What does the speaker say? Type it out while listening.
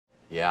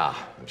Yeah,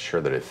 I'm sure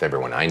that if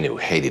everyone I knew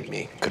hated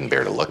me, couldn't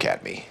bear to look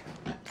at me,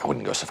 I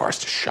wouldn't go so far as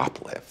to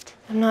shoplift.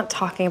 I'm not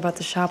talking about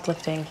the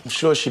shoplifting. I'm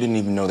sure she didn't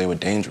even know they were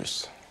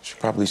dangerous. She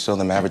probably saw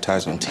them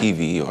advertised on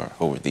TV or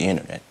over the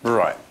internet.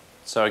 Right.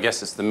 So I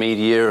guess it's the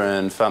media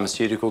and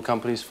pharmaceutical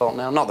companies' fault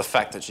now? Not the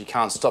fact that she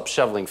can't stop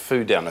shoveling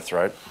food down her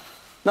throat.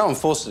 No one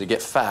forced her to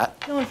get fat.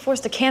 No one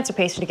forced a cancer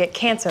patient to get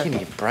cancer. Give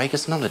me a break,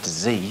 it's not a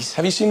disease.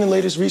 Have you seen the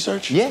latest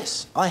research?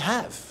 Yes, I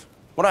have.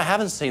 What I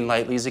haven't seen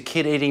lately is a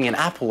kid eating an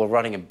apple or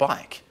riding a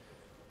bike.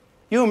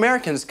 You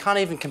Americans can't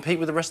even compete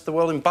with the rest of the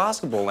world in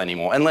basketball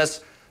anymore,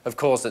 unless, of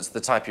course, it's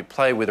the type you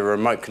play with a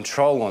remote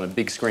control on a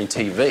big screen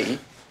TV.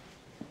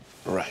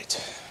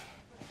 Right.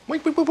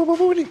 Wait.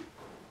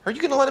 Are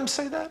you gonna let him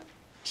say that?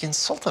 He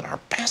insulted our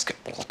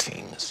basketball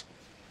teams.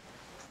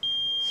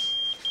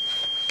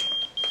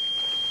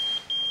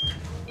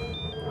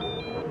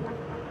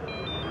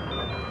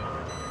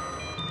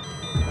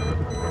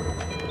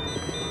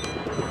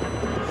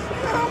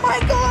 Oh my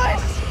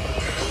gosh!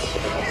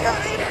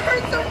 It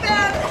hurts so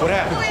bad. What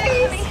happened?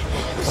 Please!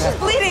 She's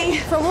bleeding.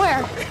 From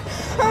where?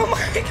 Oh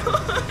my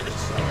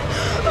gosh!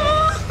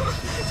 Oh,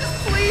 just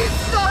please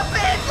stop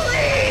it,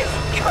 please!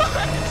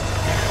 God.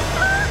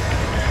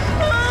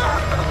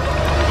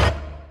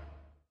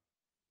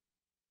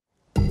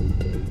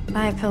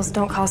 Diet pills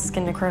don't cause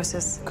skin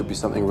necrosis. Could be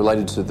something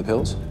related to the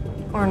pills.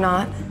 Or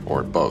not.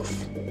 Or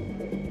both.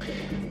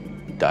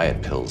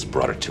 Diet pills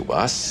brought her to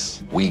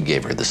us. We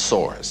gave her the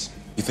sores.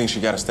 You think she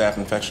got a staph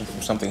infection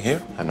from something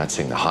here? I'm not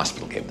saying the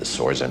hospital gave the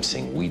sores. I'm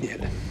saying we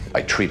did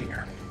by treating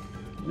her.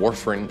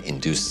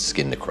 Warfarin-induced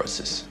skin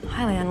necrosis.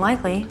 Highly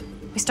unlikely.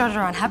 We started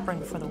her on heparin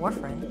before the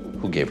warfarin.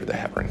 Who gave her the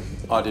heparin?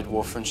 I did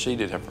warfarin, she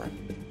did heparin.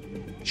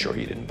 Sure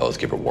you didn't both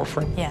give her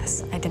warfarin?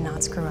 Yes, I did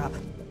not screw up.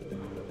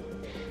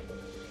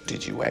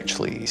 Did you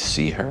actually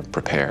see her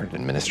prepare and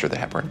administer the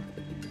heparin?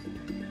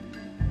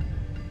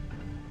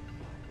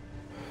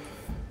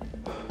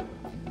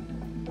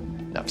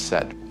 Enough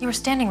said. You were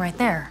standing right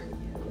there.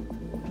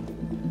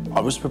 I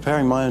was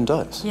preparing my own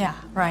dose. Yeah,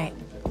 right.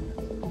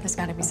 There's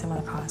got to be some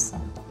other cause.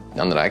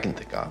 None that I can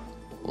think of.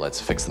 Let's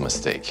fix the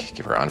mistake.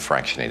 Give her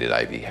unfractionated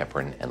IV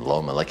heparin and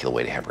low molecular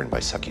weight heparin by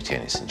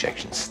subcutaneous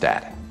injection,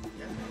 stat.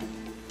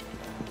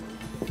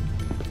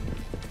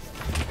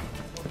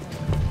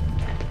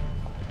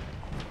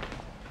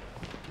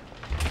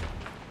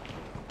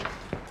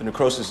 The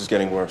necrosis is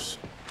getting worse.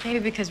 Maybe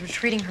because we're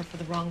treating her for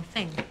the wrong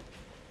thing.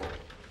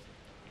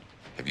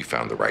 Have you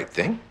found the right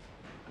thing?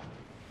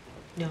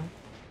 No.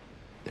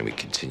 Then we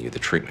continue the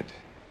treatment.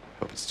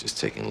 Hope it's just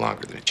taking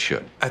longer than it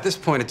should. At this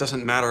point, it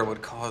doesn't matter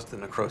what caused the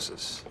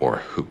necrosis. Or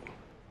who.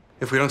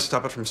 If we don't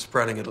stop it from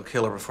spreading, it'll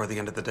kill her before the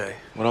end of the day.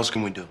 What else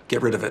can we do?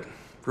 Get rid of it.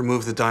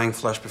 Remove the dying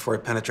flesh before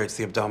it penetrates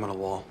the abdominal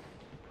wall.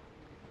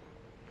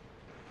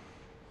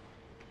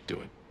 Do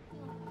it.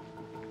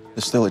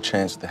 There's still a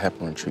chance the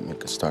heparin treatment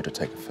could start to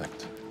take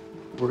effect.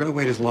 We're gonna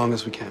wait as long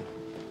as we can.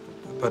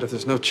 But if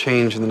there's no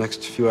change in the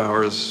next few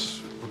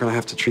hours, we're gonna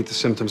have to treat the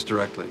symptoms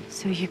directly.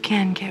 So you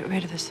can get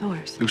rid of the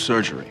sores? Through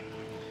surgery.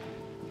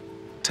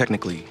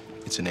 Technically,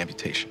 it's an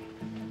amputation.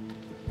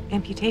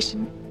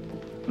 Amputation?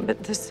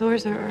 But the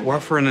sores are...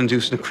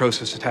 Warfarin-induced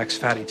necrosis attacks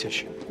fatty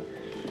tissue,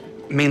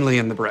 mainly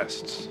in the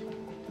breasts.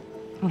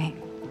 Wait.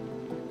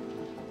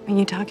 Are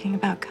you talking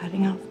about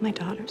cutting off my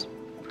daughter's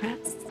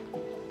breasts?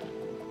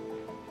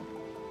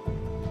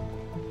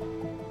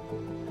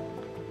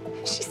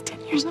 She's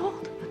 10 years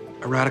old.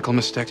 A radical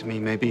mastectomy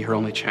may be her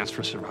only chance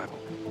for survival.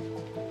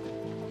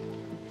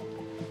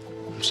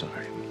 I'm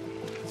sorry.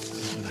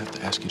 I'm gonna have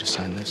to ask you to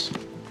sign this.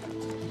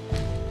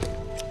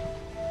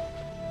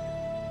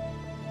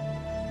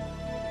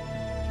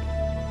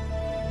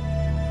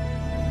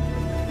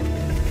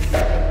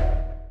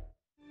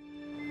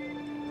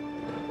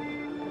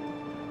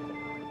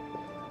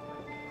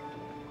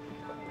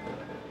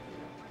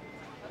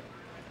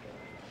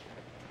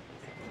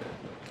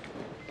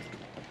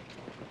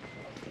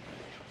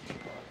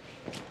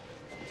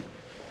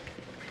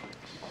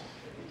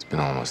 It's been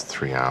almost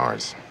 3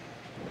 hours.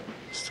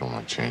 Still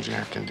not changing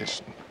her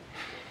condition.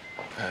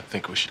 I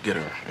think we should get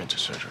her into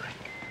surgery.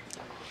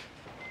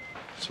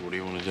 So what do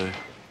you want to do?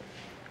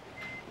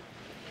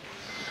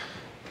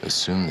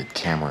 Assume that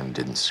Cameron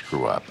didn't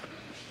screw up.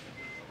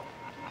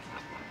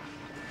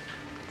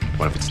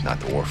 What if it's not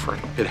the warfarin?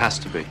 It has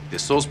to be. The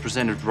sores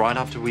presented right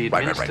after we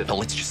administered Right. No,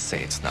 let's just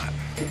say it's not.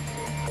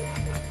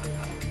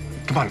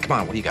 Come on,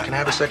 what do you got? Can I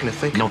have a second to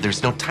think? No,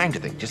 there's no time to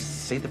think.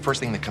 Just say the first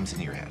thing that comes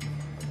into your head.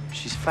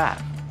 She's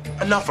fat.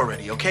 Enough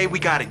already, okay? We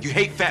got it. You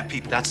hate fat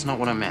people. That's not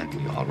what I meant.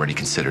 We already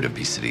considered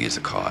obesity as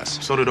a cause.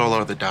 So did all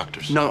our other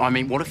doctors. No, I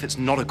mean, what if it's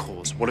not a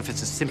cause? What if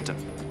it's a symptom?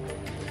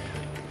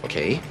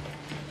 Okay,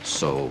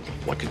 so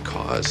what could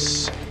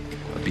cause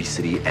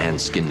obesity and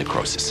skin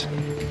necrosis?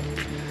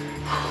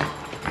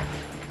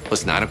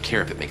 Listen, I don't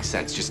care if it makes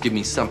sense. Just give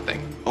me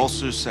something.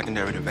 Ulcers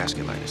secondary to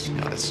vasculitis.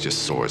 No, that's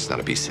just sores, not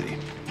obesity.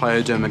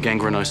 Pyoderma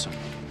gangrenosum.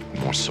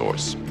 More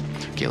sores.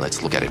 Okay,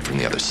 let's look at it from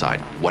the other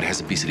side. What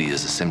has obesity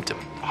as a symptom?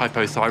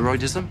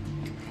 Hypothyroidism?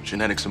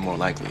 Genetics are more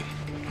likely.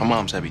 Her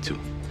mom's heavy too.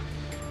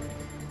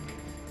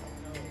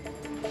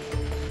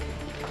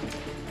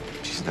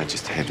 She's not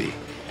just heavy.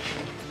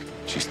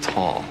 She's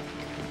tall.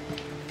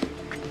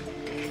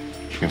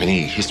 You have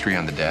any history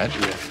on the dad?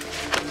 Yeah.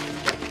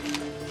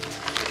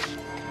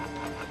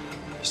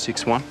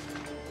 6'1".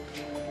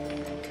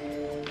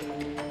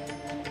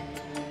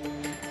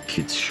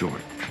 Kid's short.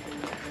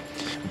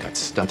 Got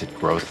stunted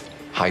growth,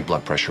 high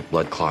blood pressure,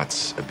 blood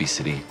clots,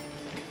 obesity.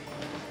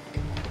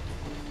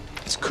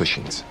 It's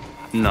Cushing's.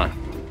 No.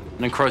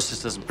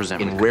 Necrosis doesn't present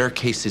In with rare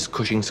cases,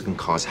 Cushing's can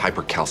cause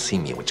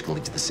hypercalcemia, which can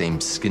lead to the same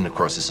skin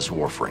necrosis as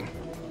warfarin.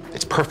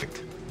 It's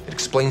perfect. It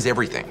explains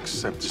everything.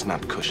 Except it's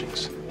not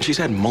Cushing's. She's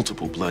had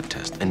multiple blood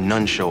tests, and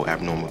none show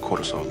abnormal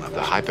cortisol levels.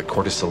 The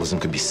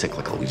hypercortisolism could be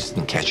cyclical. We just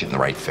didn't catch it in the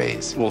right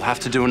phase. We'll have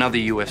to do another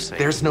UFC.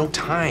 There's no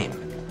time.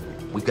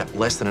 We've got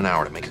less than an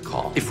hour to make a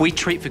call. If we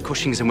treat for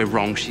Cushing's and we're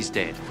wrong, she's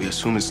dead. If we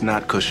assume it's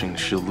not Cushing's,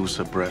 she'll lose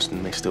her breast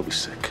and may still be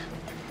sick.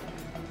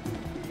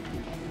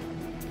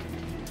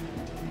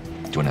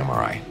 Do an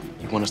MRI.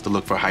 You want us to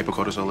look for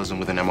hypercortisolism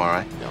with an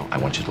MRI? No, I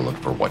want you to look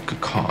for what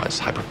could cause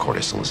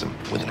hypercortisolism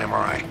with an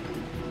MRI.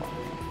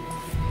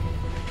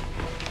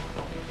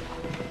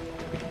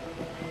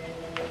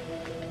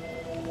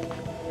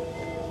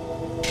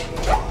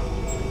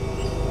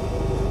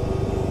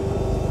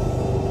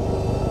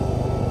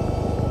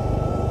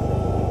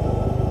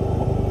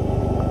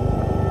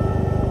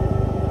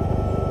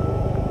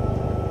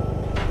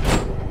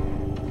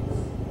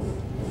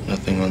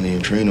 Nothing on the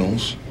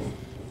adrenals.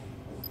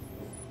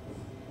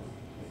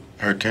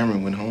 I heard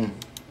Cameron went home.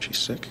 She's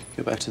sick.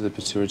 Go back to the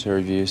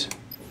pituitary views.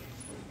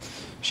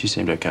 She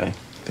seemed okay.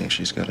 Think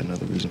she's got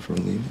another reason for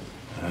leaving?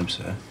 I hope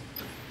so.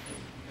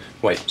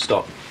 Wait,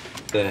 stop.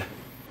 There.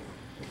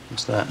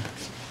 What's that?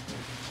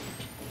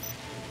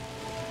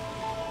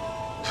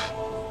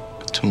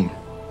 A tumor.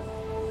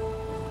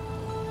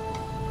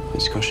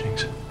 It's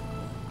Cushing's.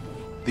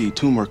 The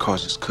tumor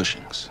causes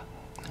Cushing's.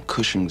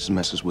 Cushing's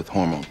messes with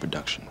hormone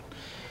production.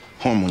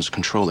 Hormones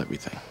control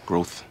everything.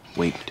 Growth,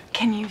 weight.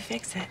 Can you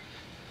fix it?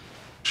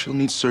 She'll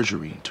need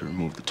surgery to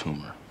remove the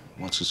tumor.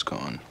 Once it's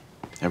gone,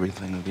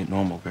 everything will get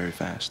normal very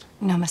fast.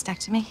 No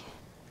mastectomy?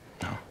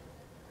 No.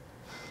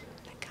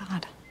 Thank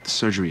God. The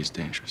surgery is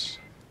dangerous.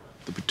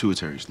 The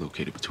pituitary is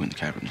located between the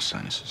cavernous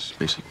sinuses,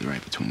 basically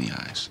right between the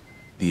eyes.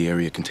 The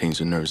area contains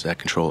the nerves that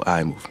control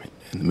eye movement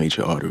and the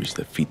major arteries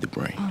that feed the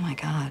brain. Oh, my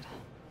God.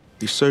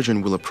 The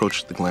surgeon will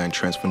approach the gland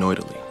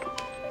transphonoidally.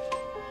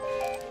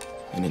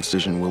 An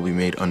incision will be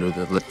made under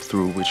the lip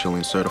through which he'll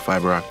insert a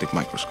fiber optic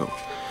microscope.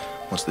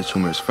 Once the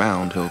tumor is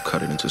found, he'll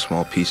cut it into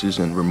small pieces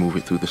and remove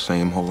it through the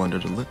same hole under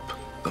the lip.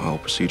 The whole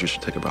procedure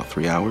should take about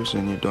 3 hours,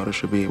 and your daughter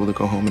should be able to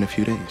go home in a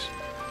few days.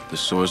 The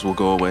sores will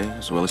go away,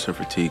 as well as her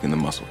fatigue and the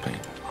muscle pain.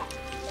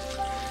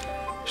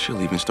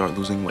 She'll even start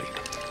losing weight.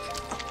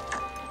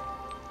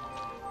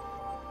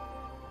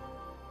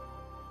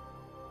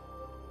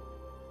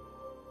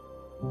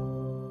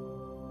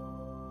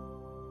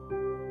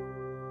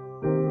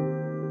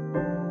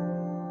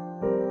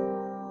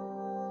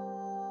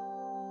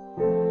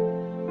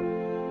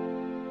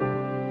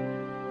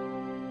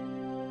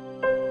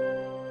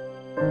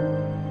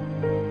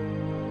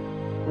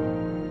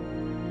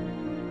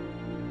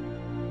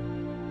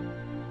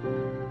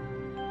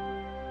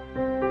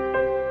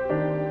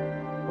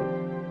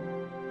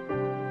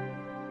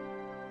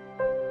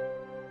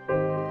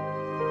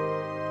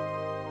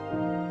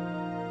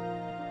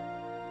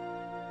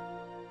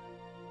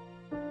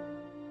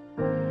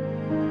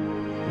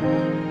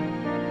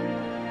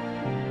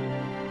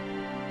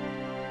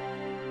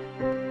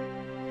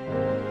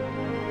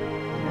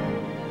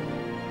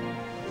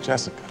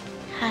 Jessica.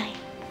 Hi.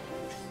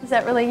 Is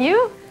that really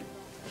you?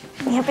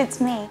 Yep, it's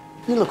me.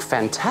 You look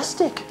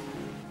fantastic.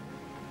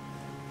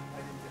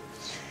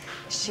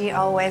 She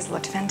always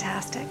looked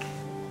fantastic.